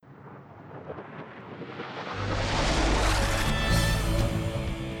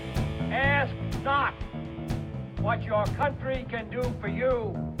what your country can do for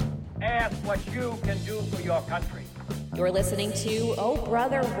you. Ask what you can do for your country. You're listening to Oh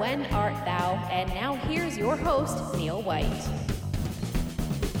Brother, When Art Thou? And now here's your host, Neil White.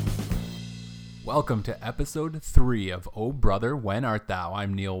 Welcome to episode 3 of Oh Brother, When Art Thou?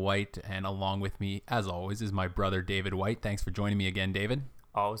 I'm Neil White, and along with me, as always, is my brother David White. Thanks for joining me again, David.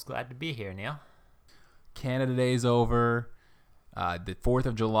 Always glad to be here, Neil. Canada Day is over. The 4th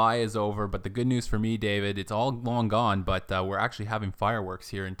of July is over, but the good news for me, David, it's all long gone, but we're actually having fireworks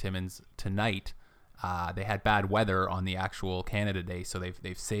here in Timmins tonight. They had bad weather on the actual Canada Day, so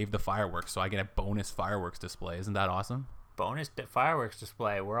they've saved the fireworks, so I get a bonus fireworks display. Isn't that awesome? Bonus fireworks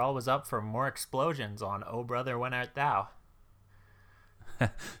display. We're always up for more explosions on Oh Brother, When Art Thou?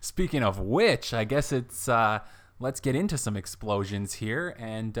 Speaking of which, I guess it's let's get into some explosions here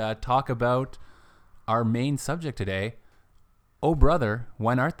and talk about our main subject today. Oh brother,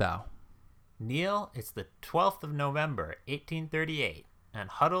 when art thou? Neil, it's the 12th of November, 1838,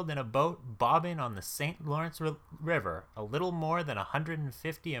 and huddled in a boat bobbing on the St. Lawrence River, a little more than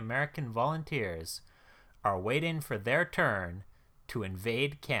 150 American volunteers are waiting for their turn to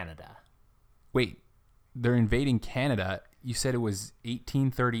invade Canada. Wait, they're invading Canada? You said it was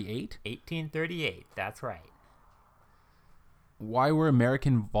 1838? 1838, that's right. Why were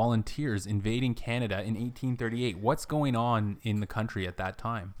American volunteers invading Canada in 1838? What's going on in the country at that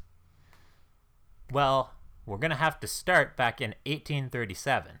time? Well, we're going to have to start back in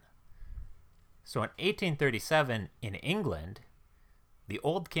 1837. So in 1837, in England, the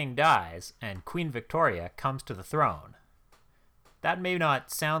old king dies and Queen Victoria comes to the throne. That may not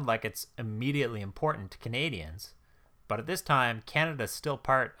sound like it's immediately important to Canadians, but at this time, Canada's still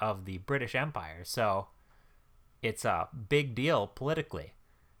part of the British Empire, so it's a big deal politically.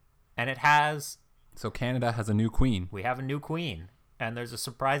 And it has... So Canada has a new queen. We have a new queen, and there's a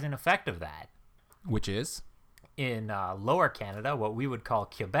surprising effect of that. Which is? In Lower Canada, what we would call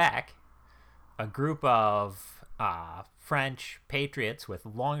Quebec, a group of French patriots with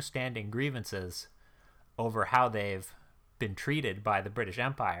long-standing grievances over how they've been treated by the British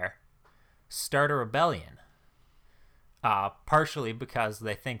Empire start a rebellion, partially because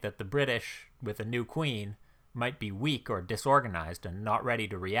they think that the British, with a new queen, might be weak or disorganized and not ready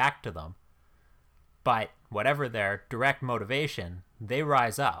to react to them. But whatever their direct motivation, they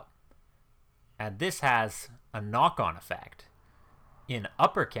rise up. And this has a knock-on effect. In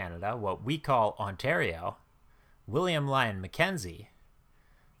Upper Canada, what we call Ontario, William Lyon Mackenzie,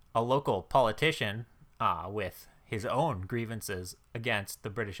 a local politician with his own grievances against the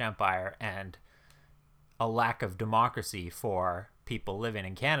British Empire and a lack of democracy for people living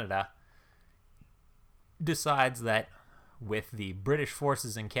in Canada, decides that with the British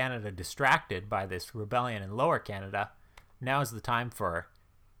forces in Canada distracted by this rebellion in Lower Canada, now is the time for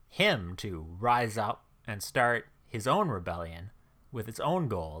him to rise up and start his own rebellion with its own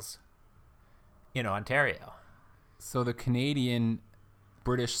goals in Ontario. So the Canadian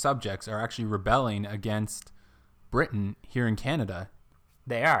British subjects are actually rebelling against Britain here in Canada.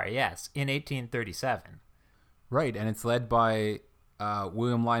 They are, yes, in 1837. Right, and it's led by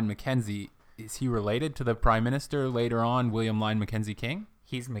William Lyon Mackenzie. Is he related to the Prime Minister later on, William Lyon Mackenzie King?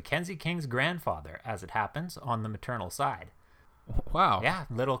 He's Mackenzie King's grandfather, as it happens, on the maternal side. Wow. Yeah,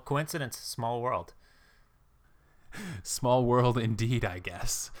 little coincidence, small world. Small world indeed, I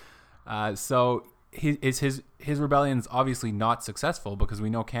guess. So his rebellion's obviously not successful because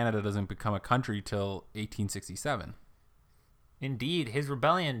we know Canada doesn't become a country till 1867. Indeed, his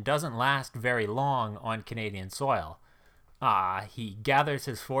rebellion doesn't last very long on Canadian soil. He gathers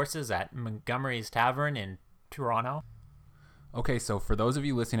his forces at Montgomery's Tavern in Toronto. Okay, so for those of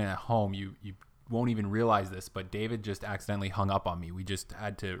you listening at home, you won't even realize this, but David just accidentally hung up on me. We just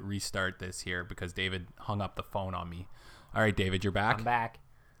had to restart this here because David hung up the phone on me. All right, David, you're back? I'm back.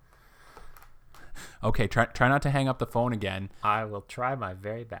 Okay, try not to hang up the phone again. I will try my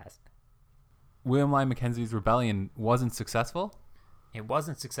very best. William Lyon Mackenzie's rebellion wasn't successful? It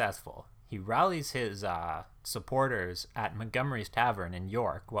wasn't successful. He rallies his supporters at Montgomery's Tavern in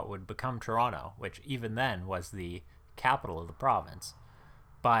York, what would become Toronto, which even then was the capital of the province.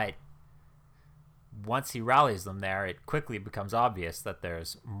 But once he rallies them there, it quickly becomes obvious that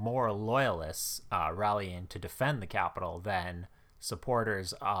there's more loyalists rallying to defend the capital than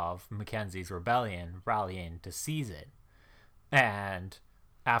supporters of Mackenzie's rebellion rallying to seize it. And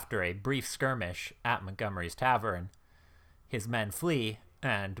after a brief skirmish at Montgomery's Tavern, his men flee,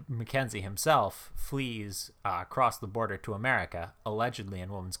 and Mackenzie himself flees across the border to America, allegedly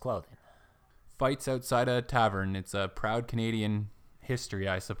in women's clothing. Fights outside a tavern. It's a proud Canadian history,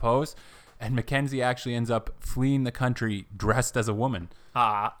 I suppose. And Mackenzie actually ends up fleeing the country dressed as a woman.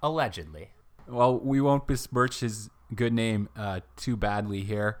 Allegedly. Well, we won't besmirch his good name too badly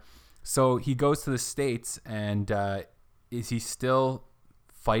here. So he goes to the States, and is he still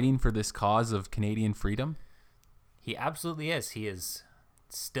fighting for this cause of Canadian freedom? He absolutely is. He is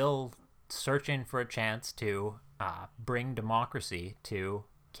still searching for a chance to bring democracy to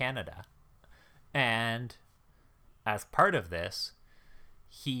Canada. And as part of this,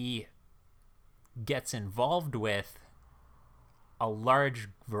 he gets involved with a large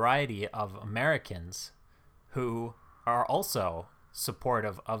variety of Americans who are also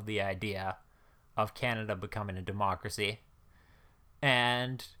supportive of the idea of Canada becoming a democracy,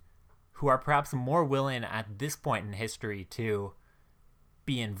 and who are perhaps more willing at this point in history to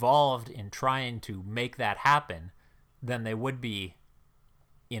be involved in trying to make that happen than they would be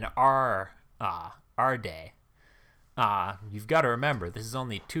in our day. You've got to remember, this is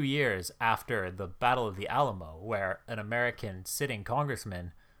only 2 years after the Battle of the Alamo, where an American sitting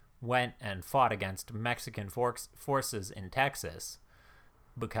congressman went and fought against Mexican forces in Texas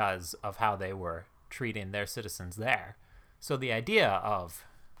because of how they were treating their citizens there. So the idea of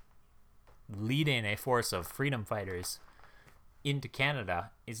leading a force of freedom fighters into Canada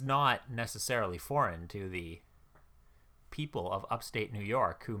is not necessarily foreign to the people of upstate New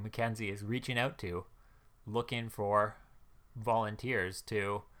York, who Mackenzie is reaching out to, looking for volunteers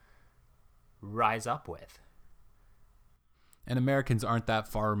to rise up with. And Americans aren't that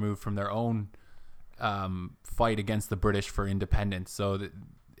far removed from their own fight against the British for independence. So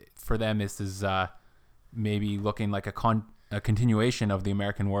for them, this is maybe looking like a continuation of the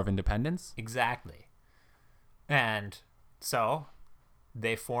American War of Independence. Exactly. And so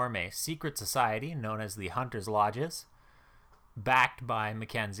they form a secret society known as the Hunters Lodges, backed by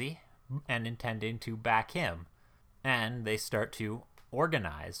Mackenzie and intending to back him. And they start to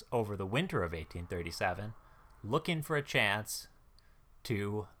organize over the winter of 1837, looking for a chance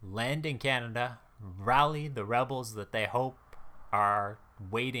to land in Canada, rally the rebels that they hope are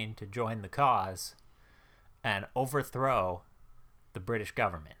waiting to join the cause, and overthrow the British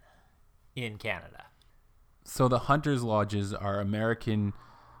government in Canada. So the Hunters Lodges are Americans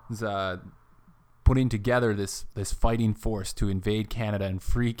putting together this fighting force to invade Canada and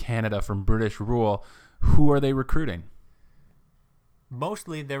free Canada from British rule. Who are they recruiting?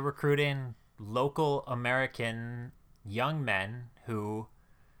 Mostly they're recruiting local American young men who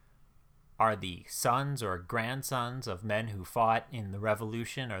are the sons or grandsons of men who fought in the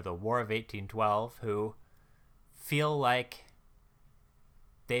Revolution or the War of 1812, who feel like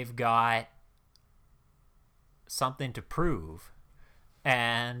they've got something to prove,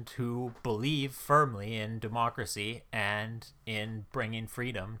 and who believe firmly in democracy and in bringing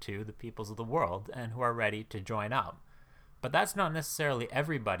freedom to the peoples of the world, and who are ready to join up. But that's not necessarily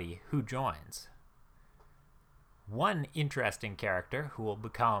everybody who joins. One interesting character who will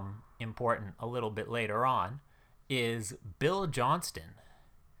become important a little bit later on is Bill Johnston.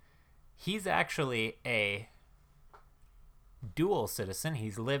 He's actually a dual citizen.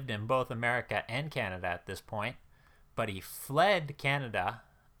 He's lived in both America and Canada at this point, but he fled Canada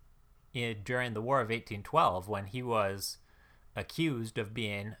during the War of 1812 when he was accused of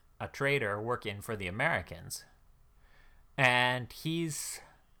being a traitor working for the Americans. And he's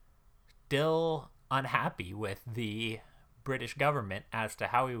still unhappy with the British government as to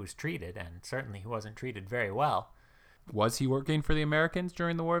how he was treated, and certainly he wasn't treated very well. Was he working for the Americans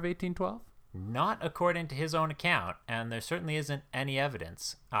during the War of 1812? Not according to his own account, and there certainly isn't any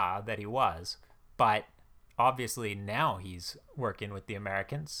evidence that he was. But obviously now he's working with the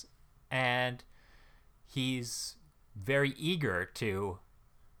Americans, and he's very eager to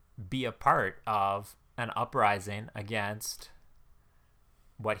be a part of an uprising against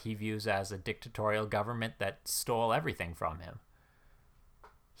what he views as a dictatorial government that stole everything from him.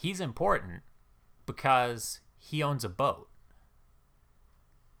 He's important because he owns a boat.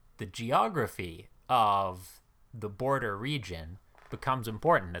 The geography of the border region becomes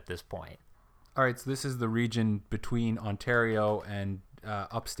important at this point. All right, so this is the region between Ontario and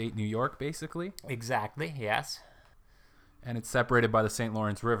upstate New York, basically? Exactly, yes. And it's separated by the St.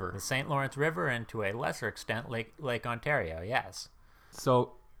 Lawrence River. The St. Lawrence River, and to a lesser extent, Lake Ontario, yes.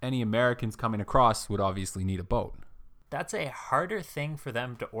 So any Americans coming across would obviously need a boat. That's a harder thing for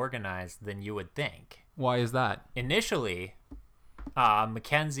them to organize than you would think. Why is that? Initially,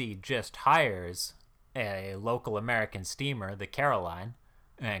 Mackenzie just hires a local American steamer, the Caroline,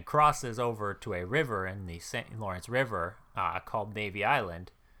 and crosses over to a river in the St. Lawrence River called Navy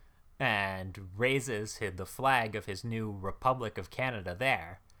Island, and raises the flag of his new Republic of Canada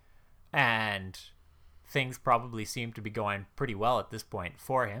there. And things probably seem to be going pretty well at this point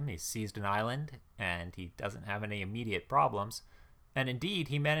for him. He's seized an island, and he doesn't have any immediate problems. And indeed,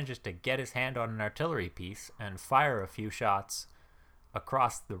 he manages to get his hand on an artillery piece and fire a few shots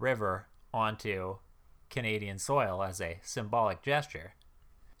across the river onto Canadian soil as a symbolic gesture.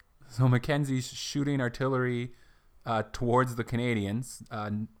 So Mackenzie's shooting artillery towards the Canadians,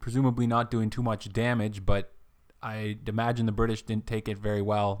 presumably not doing too much damage, but I'd imagine the British didn't take it very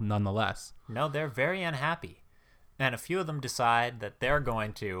well nonetheless. No, they're very unhappy. And a few of them decide that they're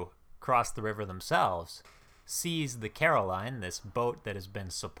going to cross the river themselves, seize the Caroline, this boat that has been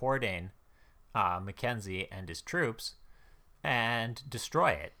supporting Mackenzie and his troops, and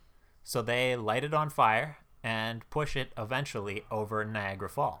destroy it. So they light it on fire and push it eventually over Niagara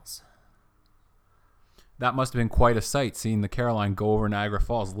Falls. That must have been quite a sight, seeing the Caroline go over Niagara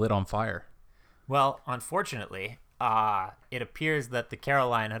Falls lit on fire. Well, unfortunately, it appears that the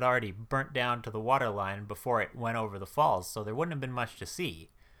Caroline had already burnt down to the waterline before it went over the falls, so there wouldn't have been much to see.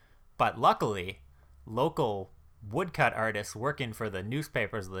 But luckily, local woodcut artists working for the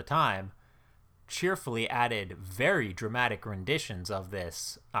newspapers of the time cheerfully added very dramatic renditions of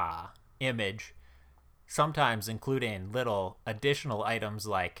this image, sometimes including little additional items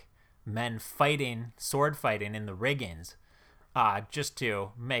like men fighting, sword fighting in the riggings, just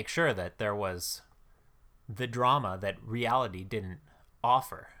to make sure that there was the drama that reality didn't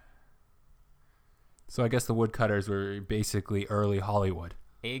offer. So I guess the woodcutters were basically early Hollywood.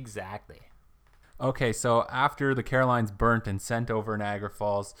 Exactly. Okay, so after the Caroline's burnt and sent over Niagara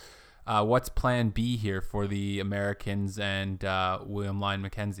Falls, what's plan B here for the Americans and William Lyon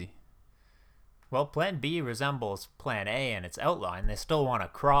Mackenzie? Well, plan B resembles plan A in its outline. They still want to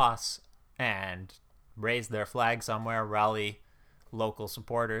cross and raise their flag somewhere, rally local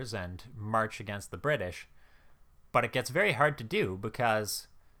supporters, and march against the British. But it gets very hard to do because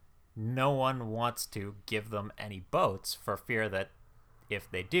no one wants to give them any boats for fear that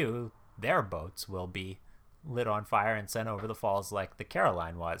if they do, their boats will be lit on fire and sent over the falls like the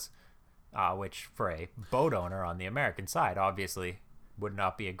Caroline was, which for a boat owner on the American side obviously would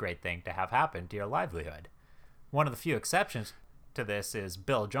not be a great thing to have happen to your livelihood. One of the few exceptions to this is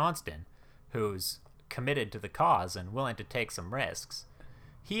Bill Johnston, who's committed to the cause and willing to take some risks.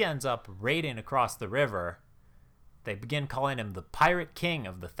 He ends up raiding across the river. They begin calling him the Pirate King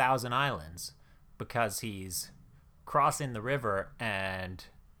of the Thousand Islands because he's crossing the river and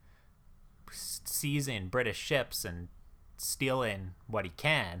seizing British ships and stealing what he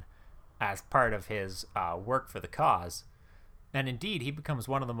can as part of his work for the cause. And indeed, he becomes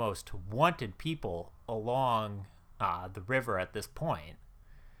one of the most wanted people along the river at this point.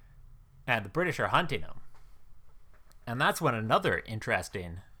 And the British are hunting him. And that's when another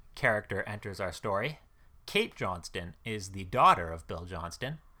interesting character enters our story. Kate Johnston is the daughter of Bill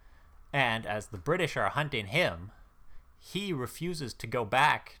Johnston. And as the British are hunting him, he refuses to go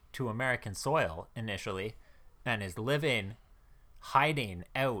back to American soil initially and is hiding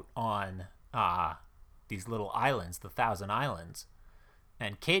out on these little islands, the Thousand Islands.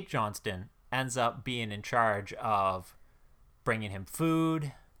 And Kate Johnston ends up being in charge of bringing him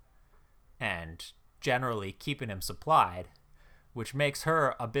food and generally keeping him supplied, which makes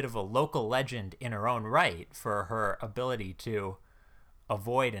her a bit of a local legend in her own right for her ability to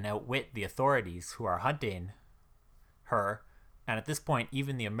avoid and outwit the authorities who are hunting her. And at this point,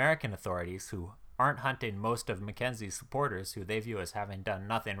 even the American authorities, who aren't hunting most of Mackenzie's supporters, who they view as having done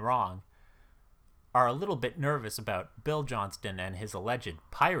nothing wrong, are a little bit nervous about Bill Johnston and his alleged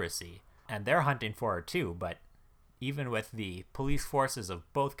piracy, and they're hunting for her too. But even with the police forces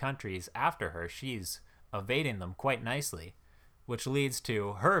of both countries after her, she's evading them quite nicely, which leads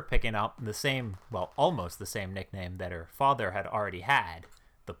to her picking up the same, well, almost the same nickname that her father had already had,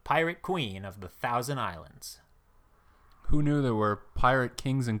 the Pirate Queen of the Thousand Islands. Who knew there were pirate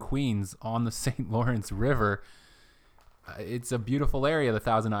kings and queens on the St. Lawrence River? It's a beautiful area, the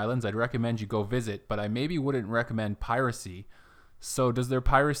Thousand Islands. I'd recommend you go visit, but I maybe wouldn't recommend piracy. So does their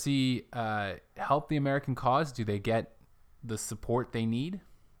piracy help the American cause? Do they get the support they need?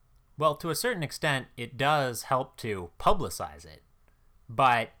 Well, to a certain extent, it does help to publicize it,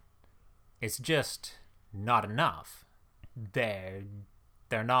 but it's just not enough. They're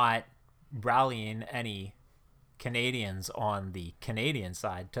not rallying any Canadians on the Canadian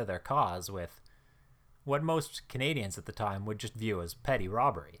side to their cause with what most Canadians at the time would just view as petty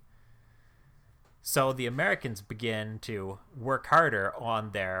robbery. So the Americans begin to work harder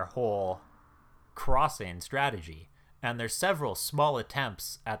on their whole crossing strategy. And there's several small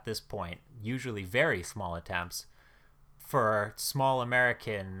attempts at this point, usually very small attempts, for small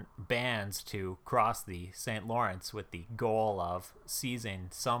American bands to cross the St. Lawrence with the goal of seizing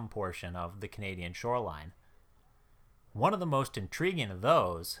some portion of the Canadian shoreline. One of the most intriguing of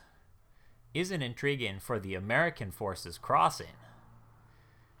those isn't intriguing for the American forces crossing,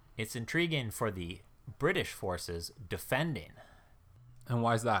 It's intriguing for the British forces defending. And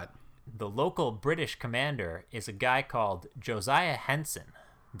why is that? The local British commander is a guy called Josiah Henson,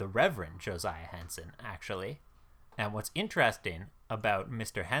 the Reverend Josiah Henson, actually. And what's interesting about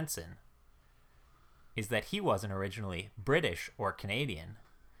Mr. Henson is that he wasn't originally British or Canadian.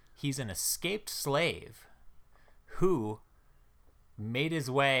 He's an escaped slave who made his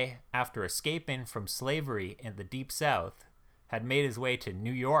way, after escaping from slavery in the Deep South, had made his way to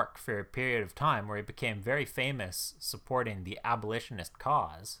New York for a period of time where he became very famous supporting the abolitionist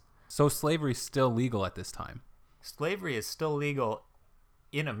cause. So slavery's still legal at this time? Slavery is still legal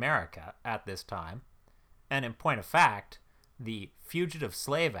in America at this time. And in point of fact, the Fugitive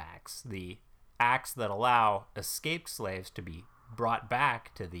Slave Acts, the acts that allow escaped slaves to be brought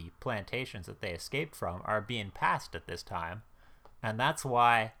back to the plantations that they escaped from, are being passed at this time. And that's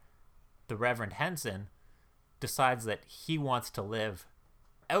why the Reverend Henson decides that he wants to live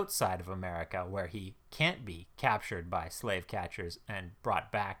outside of America, where he can't be captured by slave catchers and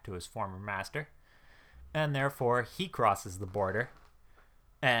brought back to his former master. And therefore, he crosses the border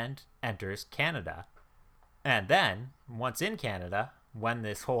and enters Canada. And then, once in Canada, when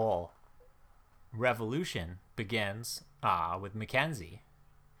this whole revolution begins with Mackenzie,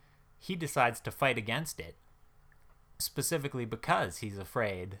 he decides to fight against it, specifically because he's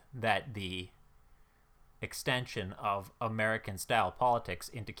afraid that the extension of American-style politics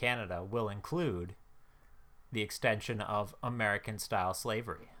into Canada will include the extension of American-style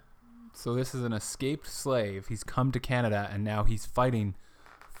slavery. So this is an escaped slave. He's come to Canada, and now he's fighting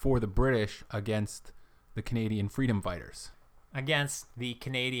for the British against the Canadian freedom fighters. Against the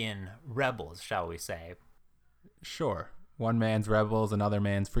Canadian rebels, shall we say. Sure. One man's rebels, another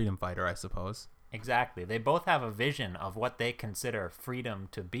man's freedom fighter, I suppose. Exactly. They both have a vision of what they consider freedom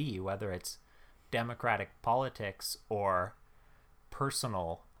to be, whether it's democratic politics or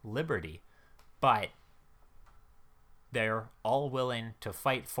personal liberty. But they're all willing to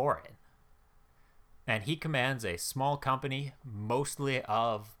fight for it. And he commands a small company, mostly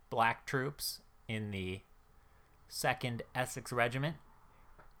of black troops, in the 2nd Essex Regiment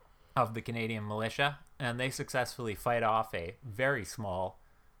of the Canadian militia, and they successfully fight off a very small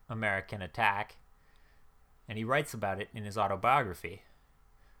American attack, and he writes about it in his autobiography.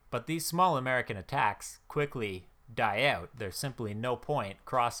 But these small American attacks quickly die out. There's simply no point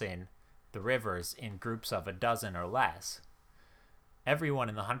crossing the rivers in groups of a dozen or less. Everyone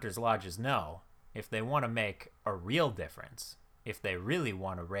in the Hunters' Lodges know, if they want to make a real difference, if they really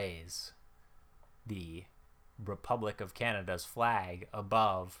want to raise the Republic of Canada's flag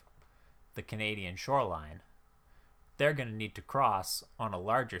above the Canadian shoreline, they're going to need to cross on a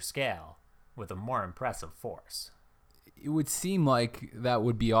larger scale with a more impressive force. It would seem like that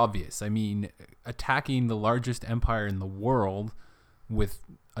would be obvious. I mean, attacking the largest empire in the world with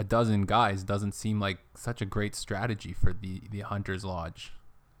a dozen guys doesn't seem like such a great strategy for the Hunters' Lodge.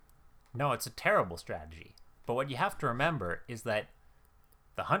 No, it's a terrible strategy. But what you have to remember is that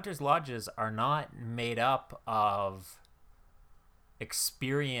the Hunters' Lodges are not made up of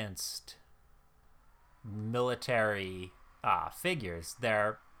experienced military figures.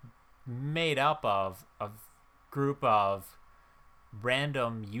 They're made up of a group of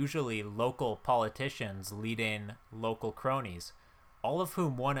random, usually local politicians leading local cronies, all of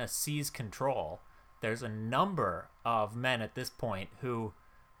whom want to seize control. There's a number of men at this point who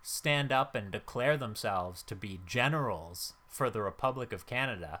stand up and declare themselves to be generals for the Republic of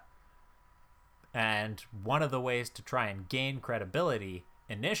Canada. And one of the ways to try and gain credibility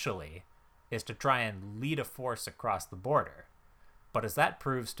initially is to try and lead a force across the border. But as that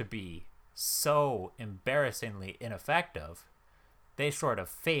proves to be so embarrassingly ineffective, they sort of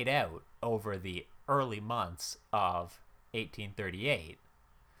fade out over the early months of 1838,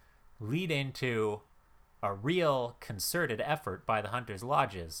 leading to a real concerted effort by the Hunters'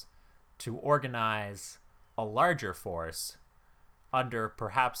 Lodges to organize a larger force under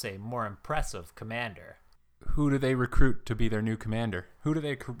perhaps a more impressive commander. Who do they recruit to be their new commander?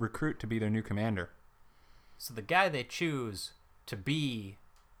 So the guy they choose to be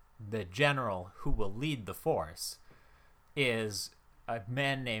the general who will lead the force is a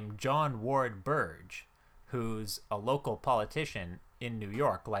man named John Ward Burge, who's a local politician in New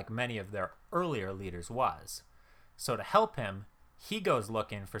York, like many of their earlier leaders was. So to help him, he goes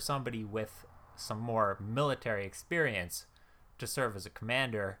looking for somebody with some more military experience to serve as a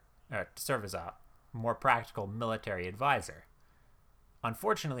commander, to serve as a more practical military advisor.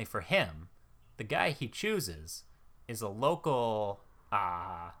 Unfortunately for him, the guy he chooses is a local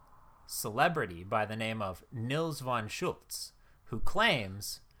celebrity by the name of Nils von Schultz, who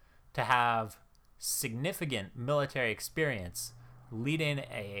claims to have significant military experience leading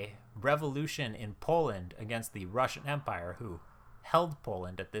a revolution in Poland against the Russian Empire, who held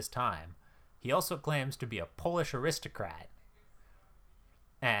Poland at this time. He also claims to be a Polish aristocrat.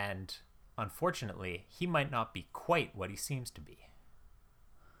 And unfortunately, he might not be quite what he seems to be.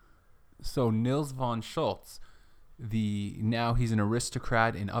 So Nils von Schultz, now he's an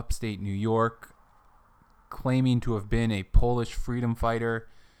aristocrat in upstate New York, claiming to have been a Polish freedom fighter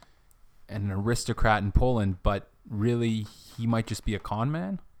and an aristocrat in Poland, but really he might just be a con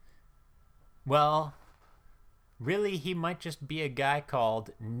man? Well, really he might just be a guy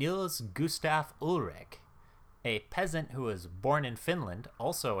called Nils Gustaf Ulrich, a peasant who was born in Finland,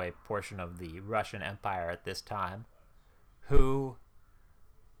 also a portion of the Russian Empire at this time, who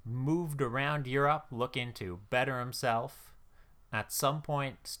moved around Europe looking to better himself. At some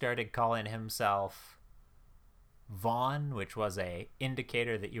point started calling himself von, which was a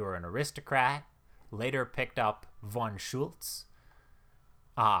indicator that you were an aristocrat. Later picked up von Schultz.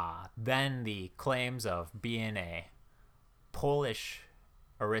 Then the claims of being a Polish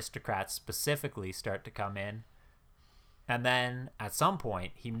aristocrat specifically start to come in. And then at some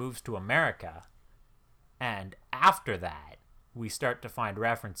point he moves to America. And after that, we start to find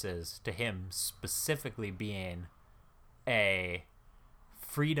references to him specifically being a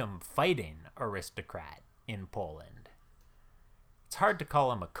freedom-fighting aristocrat in Poland. It's hard to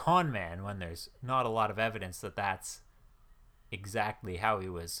call him a con man when there's not a lot of evidence that that's exactly how he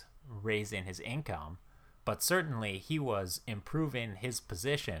was raising his income, but certainly he was improving his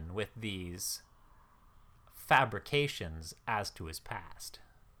position with these fabrications as to his past.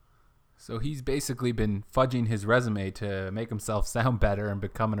 So he's basically been fudging his resume to make himself sound better and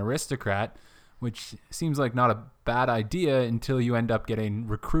become an aristocrat, which seems like not a bad idea until you end up getting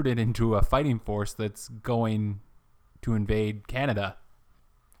recruited into a fighting force that's going to invade Canada.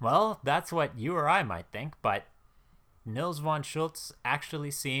 Well, that's what you or I might think, but Nils von Schultz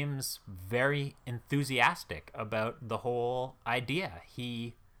actually seems very enthusiastic about the whole idea.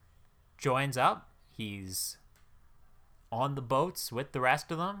 He joins up. He's on the boats with the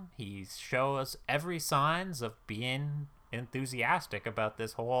rest of them. He shows every signs of being enthusiastic about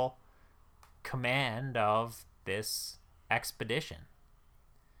this whole command of this expedition.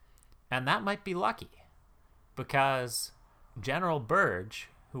 And that might be lucky, because General Burge,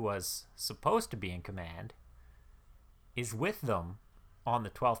 who was supposed to be in command, is with them on the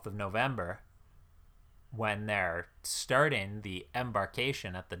 12th of November when they're starting the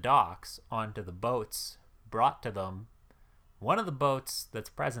embarkation at the docks onto the boats brought to them. One of the boats that's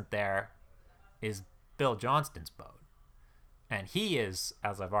present there is Bill Johnston's boat. And he is,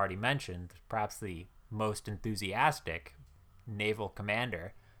 as I've already mentioned, perhaps the most enthusiastic naval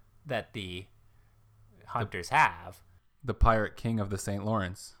commander that the hunters have. The pirate king of the St.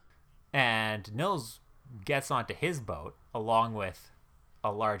 Lawrence. And Nils gets onto his boat along with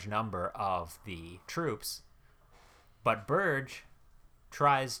a large number of the troops. But Burge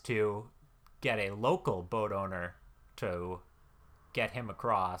tries to get a local boat owner to get him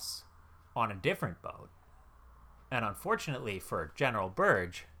across on a different boat. And unfortunately for General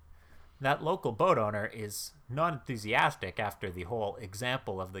Burge, that local boat owner is not enthusiastic after the whole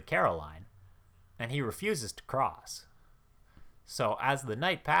example of the Caroline, and he refuses to cross. So as the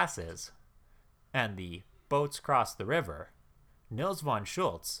night passes and the boats cross the river, Nils von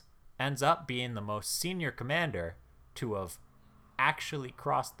Schultz ends up being the most senior commander to have actually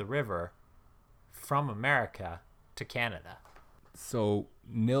crossed the river from America to Canada. So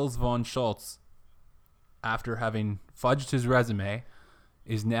Nils von Schultz, after having fudged his resume,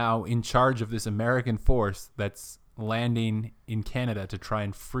 is now in charge of this American force that's landing in Canada to try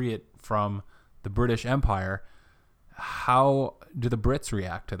and free it from the British Empire. How do the Brits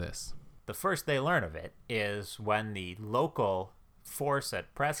react to this? The first they learn of it is when the local force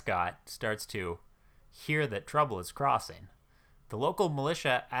at Prescott starts to hear that trouble is crossing. The local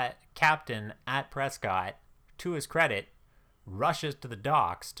militia captain at Prescott, to his credit, rushes to the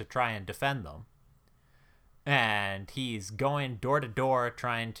docks to try and defend them. And he's going door to door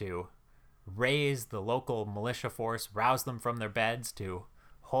trying to raise the local militia force, rouse them from their beds to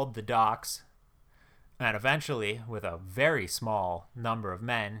hold the docks. And eventually, with a very small number of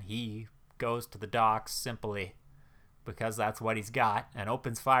men, he goes to the docks simply because that's what he's got and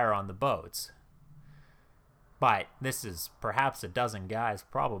opens fire on the boats. But this is perhaps a dozen guys,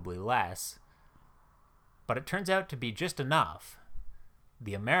 probably less. But it turns out to be just enough.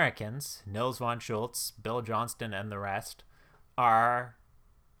 The Americans, Nils von Schultz, Bill Johnston, and the rest, are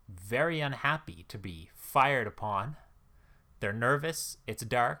very unhappy to be fired upon. They're nervous, it's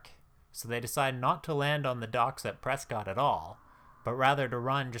dark, so they decide not to land on the docks at Prescott at all, but rather to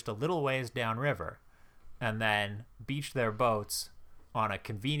run just a little ways downriver, and then beach their boats on a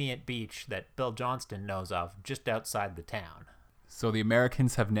convenient beach that Bill Johnston knows of just outside the town. So the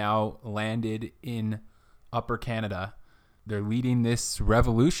Americans have now landed in Upper Canada. They're leading this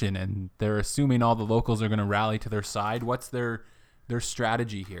revolution, and they're assuming all the locals are going to rally to their side. What's their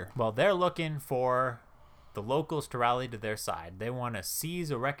strategy here? Well, they're looking for the locals to rally to their side. They want to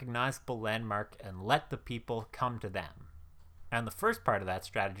seize a recognizable landmark and let the people come to them. And the first part of that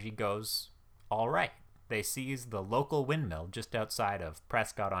strategy goes all right. They seize the local windmill just outside of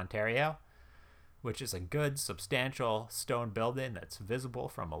Prescott, Ontario, which is a good, substantial stone building that's visible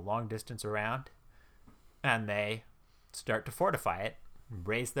from a long distance around. And they start to fortify it,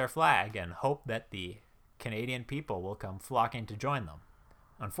 raise their flag, and hope that the Canadian people will come flocking to join them.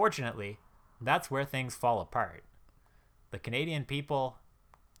 Unfortunately, that's where things fall apart. The Canadian people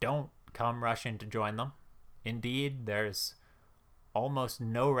don't come rushing to join them. Indeed, there's almost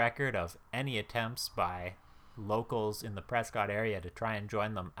no record of any attempts by locals in the Prescott area to try and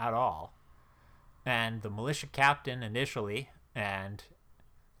join them at all. And the militia captain initially, and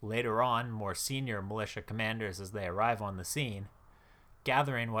later on more senior militia commanders as they arrive on the scene,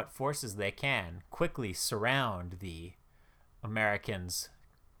 gathering what forces they can, quickly surround the Americans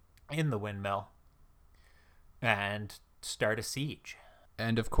in the windmill and start a siege.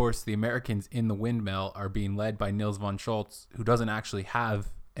 And of course, the Americans in the windmill are being led by Nils von Schultz, who doesn't actually have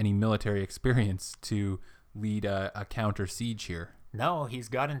any military experience to lead a counter siege here. No, he's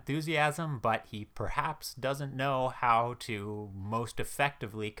got enthusiasm, but he perhaps doesn't know how to most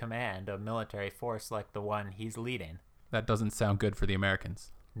effectively command a military force like the one he's leading. That doesn't sound good for the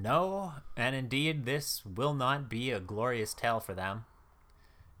Americans. No, and indeed this will not be a glorious tale for them.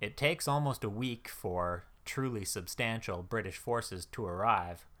 It takes almost a week for truly substantial British forces to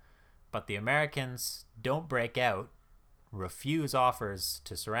arrive, but the Americans don't break out, refuse offers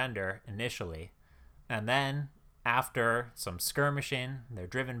to surrender initially, and then, after some skirmishing, they're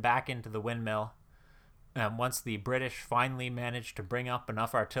driven back into the windmill, and once the British finally manage to bring up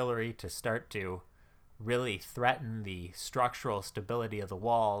enough artillery to start to really threaten the structural stability of the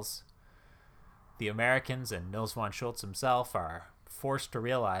walls, the Americans and Nils von Schultz himself are forced to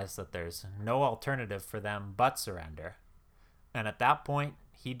realize that there's no alternative for them but surrender. And at that point,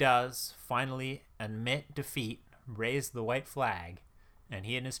 he does finally admit defeat, raise the white flag, and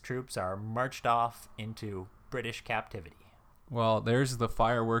he and his troops are marched off into British captivity. Well, there's the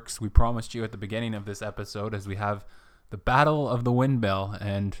fireworks we promised you at the beginning of this episode, as we have the Battle of the Windmill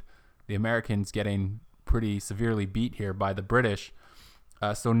and the Americans getting pretty severely beat here by the British.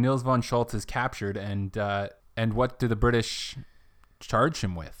 So Nils von Schultz is captured, and what do the British charge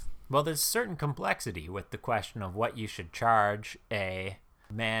him with? Well, there's certain complexity with the question of what you should charge a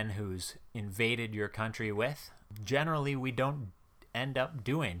man who's invaded your country with. Generally, we don't end up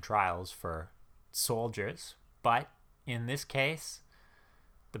doing trials for soldiers, but in this case,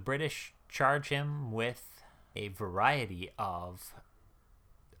 the British charge him with a variety of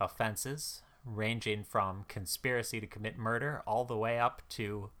offenses, ranging from conspiracy to commit murder all the way up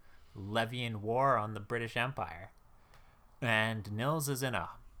to levying war on the British Empire. And Nils is in a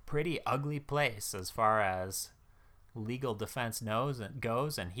pretty ugly place as far as legal defense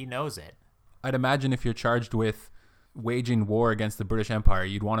goes, and he knows it. I'd imagine if you're charged with waging war against the British Empire,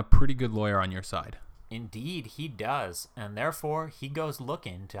 you'd want a pretty good lawyer on your side. Indeed, he does, and therefore he goes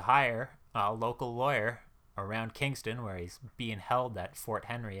looking to hire a local lawyer around Kingston, where he's being held at Fort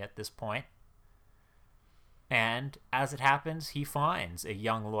Henry at this point. And as it happens, he finds a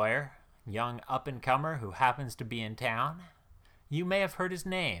young lawyer, young up-and-comer who happens to be in town. You may have heard his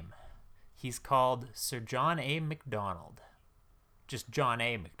name. He's called Sir John A. Macdonald. Just John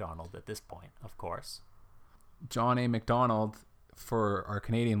A. Macdonald at this point, of course. John A. Macdonald, for our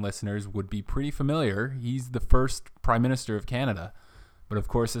Canadian listeners, would be pretty familiar. He's the first Prime Minister of Canada. But of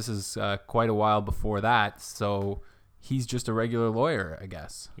course, this is quite a while before that, so he's just a regular lawyer, I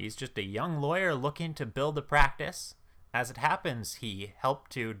guess. He's just a young lawyer looking to build a practice. As it happens, he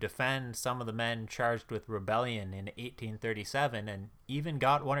helped to defend some of the men charged with rebellion in 1837 and even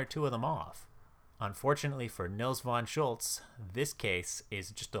got one or two of them off. Unfortunately for Nils von Schultz, this case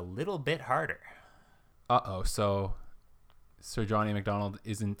is just a little bit harder. So Sir John A. Macdonald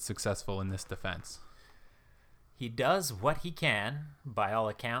isn't successful in this defense. He does what he can, by all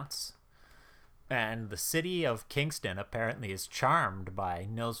accounts, and the city of Kingston apparently is charmed by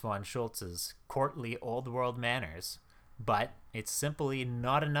Nils von Schultz's courtly old world manners, but it's simply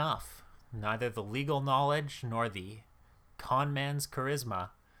not enough. Neither the legal knowledge nor the con man's charisma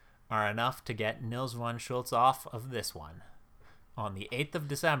are enough to get Nils von Schultz off of this one. On the 8th of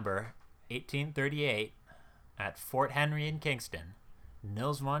December, 1838, at Fort Henry in Kingston,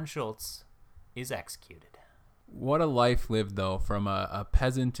 Nils von Schultz is executed. What a life lived, though, from a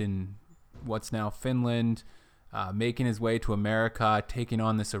peasant in what's now Finland, making his way to America, taking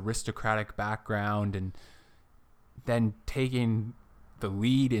on this aristocratic background, and then taking the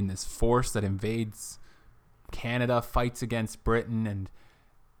lead in this force that invades Canada, fights against Britain, and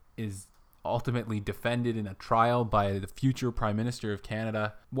is ultimately defended in a trial by the future Prime Minister of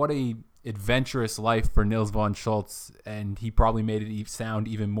Canada. What a adventurous life for Nils von Schultz, and he probably made it sound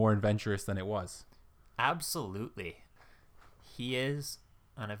even more adventurous than it was. Absolutely. He is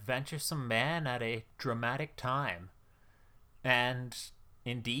an adventuresome man at a dramatic time. And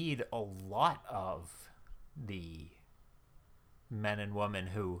indeed, a lot of the men and women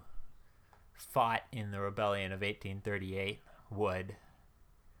who fought in the rebellion of 1838 would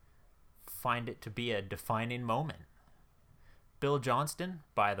find it to be a defining moment. Bill Johnston,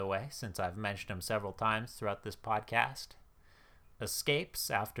 by the way, since I've mentioned him several times throughout this podcast,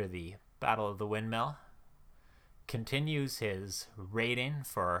 escapes after the Battle of the Windmill, continues his raiding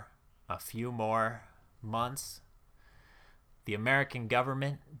for a few more months. The American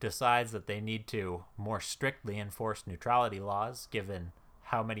government decides that they need to more strictly enforce neutrality laws, given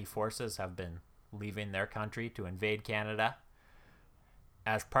how many forces have been leaving their country to invade Canada.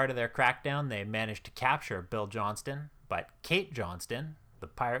 As part of their crackdown, they managed to capture Bill Johnston, but Kate Johnston, the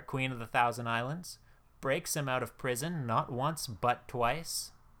pirate queen of the Thousand Islands, breaks him out of prison not once but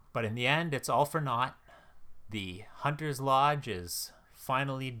twice. But in the end, it's all for naught. The Hunter's Lodge is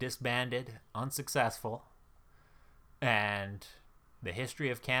finally disbanded, unsuccessful, and the history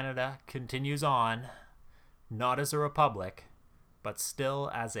of Canada continues on, not as a republic, but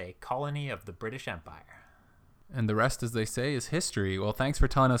still as a colony of the British Empire. And the rest, as they say, is history. Well, thanks for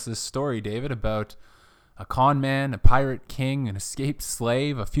telling us this story, David, about a con man, a pirate king, an escaped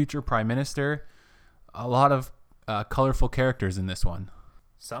slave, a future prime minister. A lot of colorful characters in this one.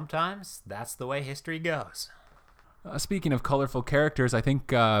 Sometimes that's the way history goes. Speaking of colorful characters, I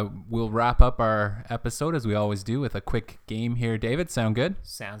think we'll wrap up our episode, as we always do, with a quick game here. David, sound good?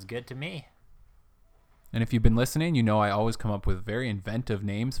 Sounds good to me. And if you've been listening, you know I always come up with very inventive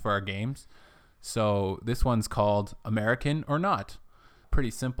names for our games. So this one's called American or Not.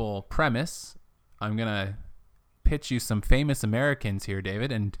 Pretty simple premise. I'm going to pitch you some famous Americans here,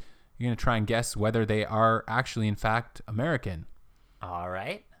 David, and you're going to try and guess whether they are actually, in fact, American. All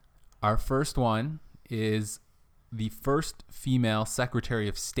right. Our first one is the first female Secretary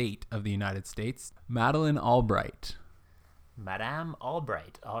of State of the United States, Madeleine Albright. Madame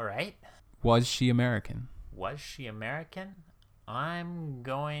Albright. All right. Was she American? Was she American? I'm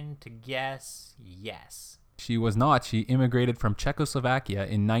going to guess yes. She was not. She immigrated from Czechoslovakia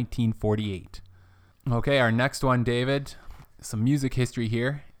in 1948. Okay, our next one, David. Some music history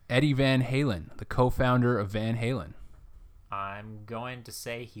here. Eddie Van Halen, the co-founder of Van Halen. I'm going to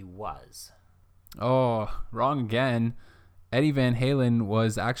say he was. Oh, wrong again. Eddie Van Halen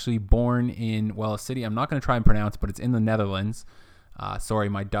was actually born in, well, a city I'm not going to try and pronounce, but it's in the Netherlands. Sorry,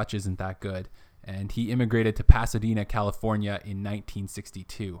 my Dutch isn't that good. And he immigrated to Pasadena, California in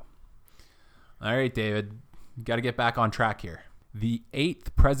 1962. All right, David, you got to get back on track here. The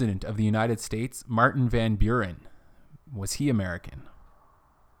 8th president of the United States, Martin Van Buren, was he American?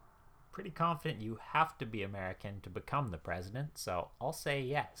 Pretty confident you have to be American to become the president, so I'll say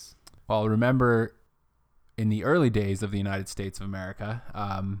yes. Well, remember, in the early days of the United States of America,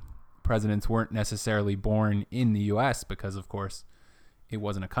 presidents weren't necessarily born in the U.S. because, of course, it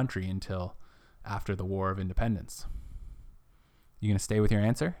wasn't a country until after the War of Independence. You going to stay with your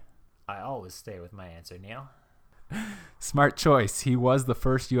answer? I always stay with my answer, Neil. Smart choice. He was the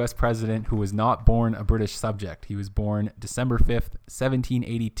first U.S. president who was not born a British subject. He was born December 5th,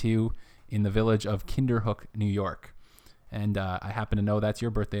 1782 in the village of Kinderhook, New York. And I happen to know that's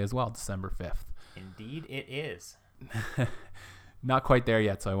your birthday as well, December 5th. Indeed it is. Not quite there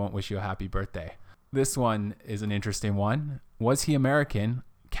yet, so I won't wish you a happy birthday. This one is an interesting one. Was he American?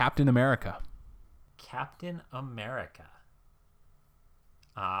 Captain America. Captain America.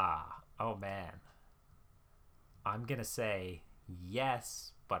 Oh man. I'm going to say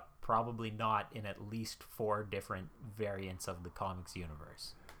yes, but probably not in at least 4 different variants of the comics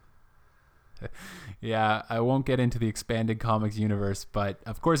universe. Yeah, I won't get into the expanded comics universe, but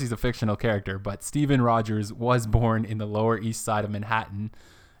of course he's a fictional character. But Stephen Rogers was born in the Lower East Side of Manhattan.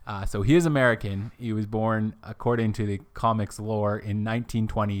 So he is American. He was born, according to the comics lore, in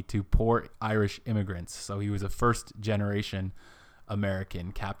 1920 to poor Irish immigrants. So he was a first-generation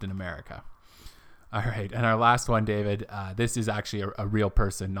American, Captain America. All right, and our last one, David. This is actually a real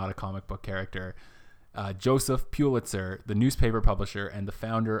person, not a comic book character. Joseph Pulitzer, the newspaper publisher and the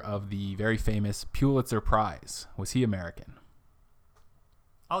founder of the very famous Pulitzer Prize. Was he American?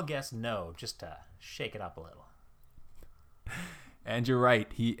 I'll guess no, just to shake it up a little. And you're right.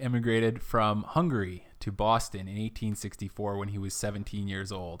 He immigrated from Hungary to Boston in 1864 when he was 17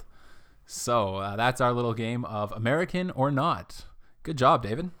 years old. So that's our little game of American or Not. Good job,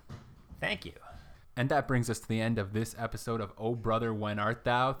 David. Thank you. And that brings us to the end of this episode of Oh Brother, When Art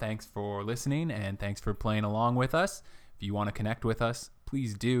Thou? Thanks for listening and thanks for playing along with us. If you want to connect with us,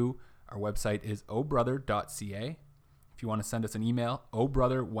 please do. Our website is obrother.ca. If you want to send us an email,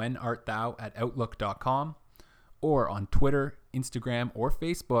 obrotherwhenartthou@outlook.com, or on Twitter, Instagram, or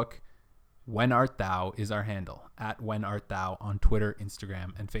Facebook, When Art Thou is our handle, @WhenArtThou on Twitter,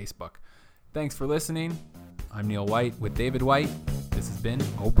 Instagram, and Facebook. Thanks for listening. I'm Neil White with David White. This has been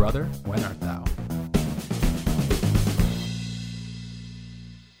Oh Brother, When Art Thou?